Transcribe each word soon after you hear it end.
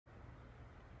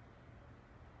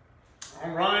All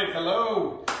right,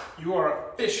 hello. You are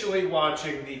officially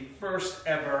watching the first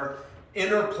ever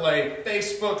Interplay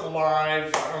Facebook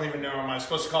Live. I don't even know, am I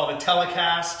supposed to call it a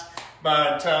telecast?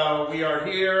 But we are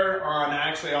here on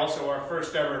actually also our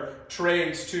first ever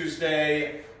Trades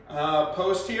Tuesday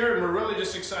post here. And we're really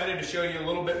just excited to show you a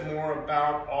little bit more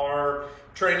about our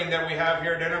training that we have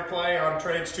here at Interplay on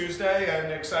Trades Tuesday,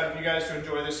 and excited for you guys to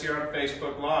enjoy this here on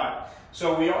Facebook Live.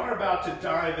 So we are about to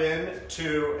dive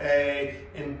into a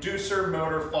inducer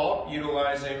motor fault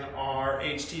utilizing our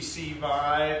HTC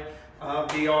Vive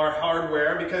VR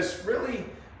hardware, because really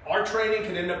our training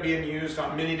can end up being used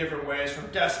on many different ways, from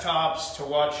desktops to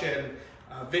watching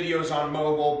videos on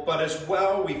mobile, but as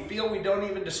well we feel we don't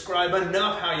even describe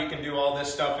enough how you can do all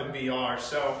this stuff in VR.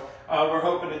 So we're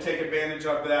hoping to take advantage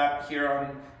of that here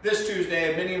on this Tuesday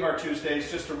and many of our Tuesdays,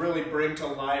 just to really bring to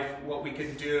life what we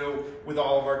can do with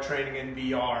all of our training in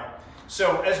VR.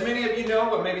 So as many of you know,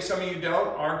 but maybe some of you don't,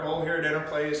 our goal here at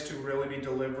Interplay is to really be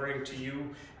delivering to you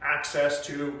access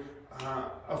to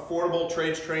affordable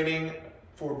trades training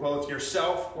for both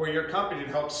yourself or your company to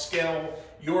help scale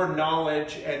your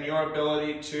knowledge and your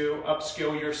ability to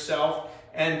upskill yourself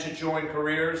and to join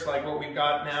careers like what we've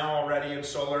got now already in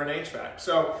solar and HVAC.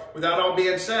 So with that all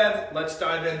being said, let's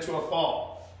dive into a fault.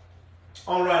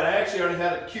 All right, I actually already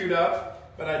had it queued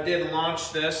up, but I did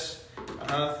launch this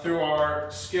through our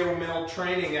SkillMill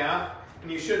training app,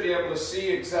 and you should be able to see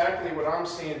exactly what I'm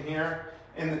seeing here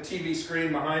in the TV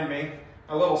screen behind me.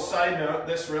 A little side note,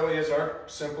 this really is our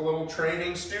simple little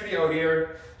training studio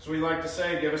here. As we like to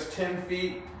say, give us 10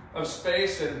 feet of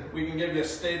space and we can give you a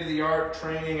state-of-the-art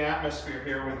training atmosphere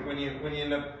here when you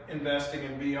end up investing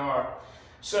in VR.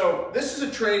 So this is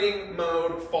a training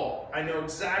mode fault. I know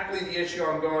exactly the issue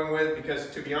I'm going with, because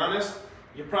to be honest,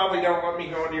 you probably don't want me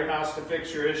going to your house to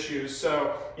fix your issues.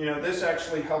 So, you know, this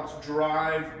actually helps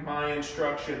drive my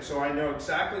instruction, so I know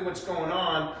exactly what's going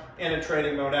on in a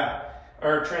training mode app,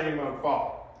 or a training mode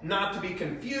fault. Not to be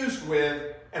confused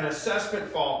with an assessment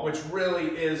fault, which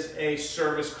really is a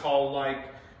service call like,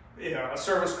 a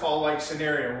service call like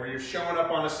scenario where you're showing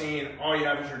up on a scene, all you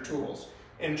have is your tools.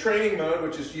 In training mode,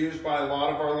 which is used by a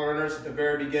lot of our learners at the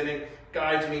very beginning,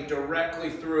 guides me directly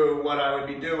through what I would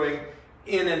be doing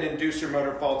in an inducer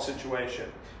motor fault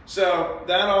situation. So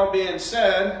that all being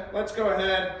said, let's go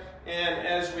ahead, and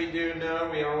as we do know,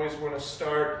 we always want to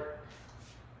start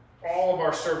all of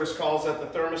our service calls at the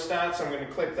thermostat, so I'm going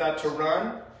to click that to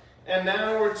run. And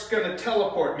now it's going to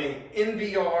teleport me. In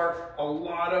VR, a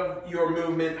lot of your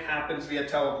movement happens via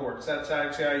teleports. That's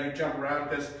actually how you jump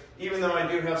around, because even though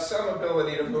I do have some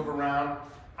ability to move around,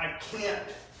 I can't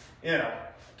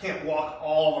walk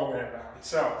all the way around.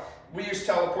 So we use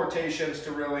teleportations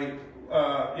to really,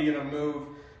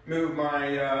 move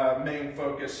my main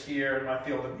focus here in my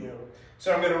field of view.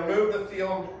 So I'm going to remove the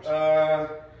field,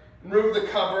 remove the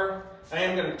cover. I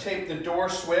am going to tape the door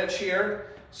switch here,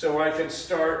 so I can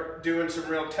start doing some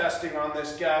real testing on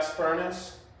this gas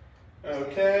furnace.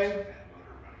 Okay.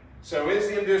 So is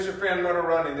the inducer fan motor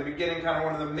running? The beginning, kind of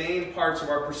one of the main parts of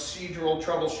our procedural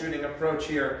troubleshooting approach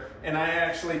here. And I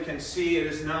actually can see it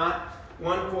is not.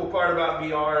 One cool part about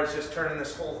VR is just turning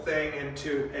this whole thing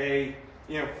into a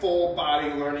full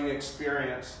body learning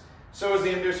experience. So is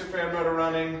the inducer fan motor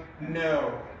running?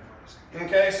 No.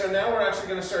 Okay, so now we're actually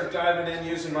going to start diving in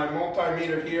using my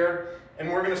multimeter here. And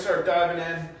we're going to start diving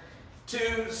in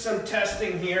to some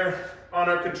testing here on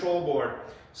our control board.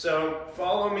 So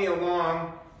follow me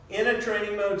along. In a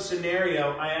training mode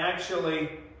scenario, I actually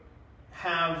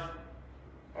have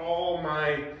all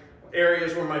my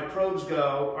areas where my probes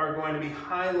go are going to be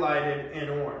highlighted in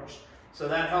orange. So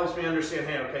that helps me understand,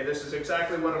 hey, okay, this is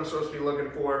exactly what I'm supposed to be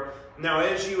looking for. Now,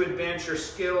 as you advance your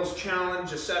skills,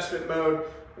 challenge, assessment mode,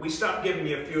 we stop giving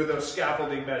you a few of those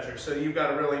scaffolding measures, so you've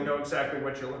got to really know exactly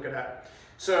what you're looking at.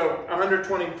 So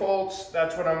 120 volts,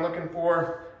 that's what I'm looking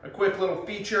for. A quick little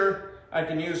feature, I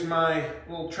can use my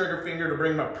little trigger finger to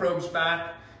bring my probes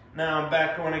back. Now I'm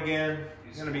back going again.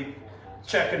 I'm going to be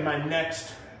checking my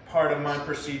next part of my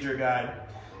procedure guide.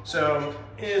 So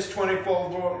is 24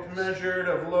 volt measured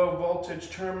of low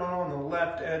voltage terminal on the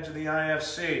left edge of the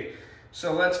IFC.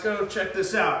 So let's go check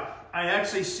this out. I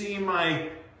actually see my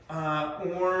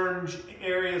orange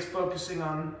areas focusing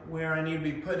on where I need to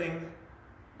be putting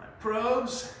my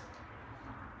probes.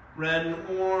 Red and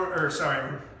blue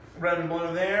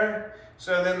there.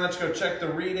 So then let's go check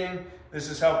the reading. This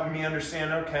is helping me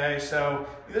understand, okay, so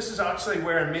this is actually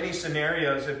where in many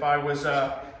scenarios, if I was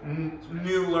a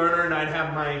new learner and I'd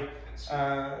have my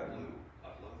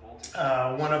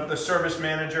one of the service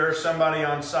managers, somebody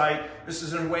on site. This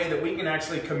is a way that we can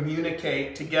actually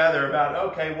communicate together about,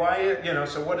 okay, why,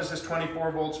 so what does this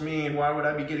 24 volts mean? Why would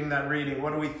I be getting that reading?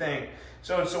 What do we think?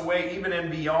 So it's a way, even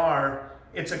in VR,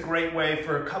 it's a great way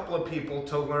for a couple of people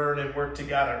to learn and work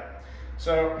together.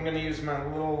 So I'm going to use my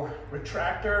little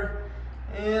retractor,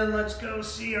 and let's go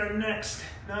see our next.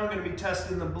 Now I'm going to be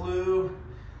testing the blue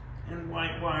and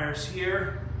white wires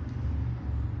here.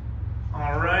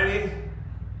 Alrighty.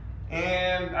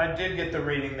 And I did get the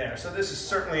reading there. So this is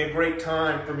certainly a great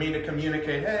time for me to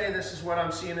communicate, hey, this is what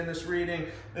I'm seeing in this reading.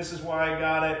 This is why I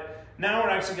got it. Now we're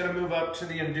actually going to move up to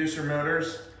the inducer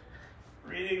motors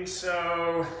reading.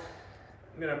 So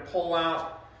I'm going to pull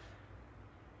out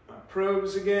my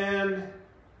probes again.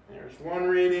 There's one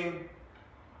reading.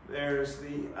 There's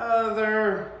the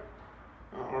other.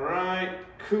 All right,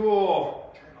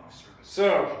 cool.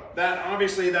 So that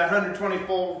obviously that 120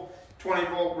 volt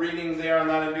reading there on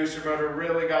that inducer motor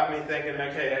really got me thinking,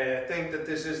 okay, I think that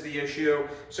this is the issue.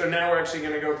 So now we're actually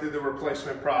going to go through the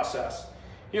replacement process.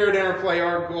 Here at Interplay,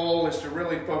 our goal is to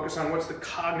really focus on what's the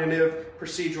cognitive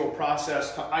procedural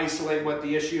process to isolate what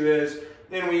the issue is.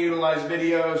 Then we utilize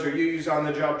videos, or you use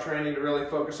on-the-job training to really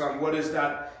focus on what is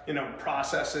that,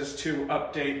 processes to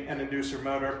update an inducer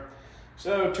motor.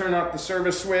 So turn off the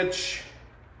service switch.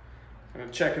 I'm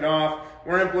going to check it off.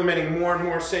 We're implementing more and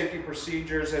more safety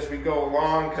procedures as we go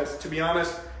along, because to be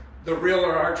honest, the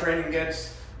realer our training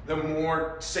gets, the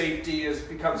more safety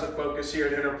becomes a focus here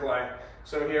at Interplay.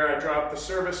 So here I drop the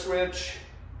service switch.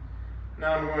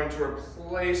 Now I'm going to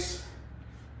replace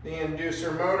the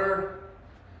inducer motor.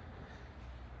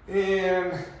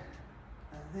 And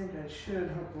I think I should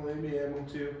hopefully be able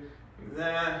to do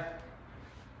that.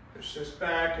 Push this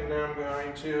back, and now I'm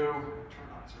going to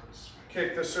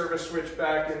kick the service switch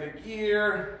back into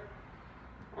gear.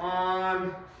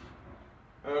 On.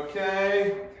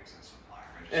 Okay.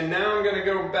 And now I'm going to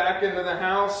go back into the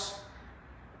house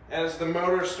as the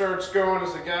motor starts going,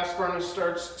 as the gas furnace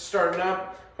starts starting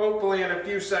up. Hopefully in a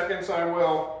few seconds I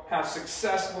will have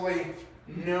successfully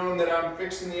known that I'm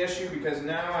fixing the issue, because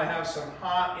now I have some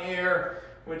hot air,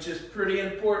 which is pretty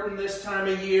important this time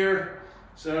of year.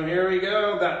 So here we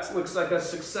go. That looks like a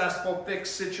successful fix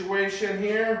situation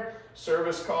here.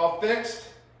 Service call fixed.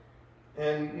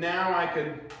 And now I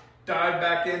could dive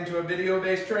back into a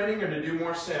video-based training or to do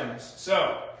more sims.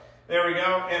 So there we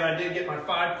go. And I did get my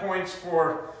 5 points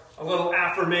for a little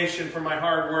affirmation for my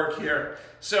hard work here.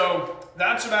 So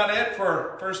that's about it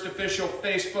for first official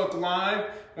Facebook Live.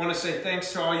 I want to say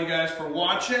thanks to all you guys for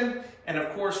watching. And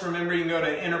of course, remember, you can go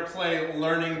to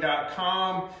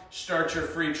interplaylearning.com, start your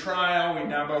free trial. We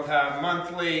now both have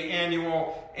monthly,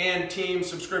 annual, and team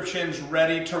subscriptions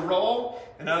ready to roll.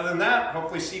 And other than that,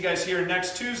 hopefully see you guys here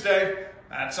next Tuesday.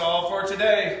 That's all for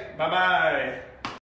today. Bye-bye.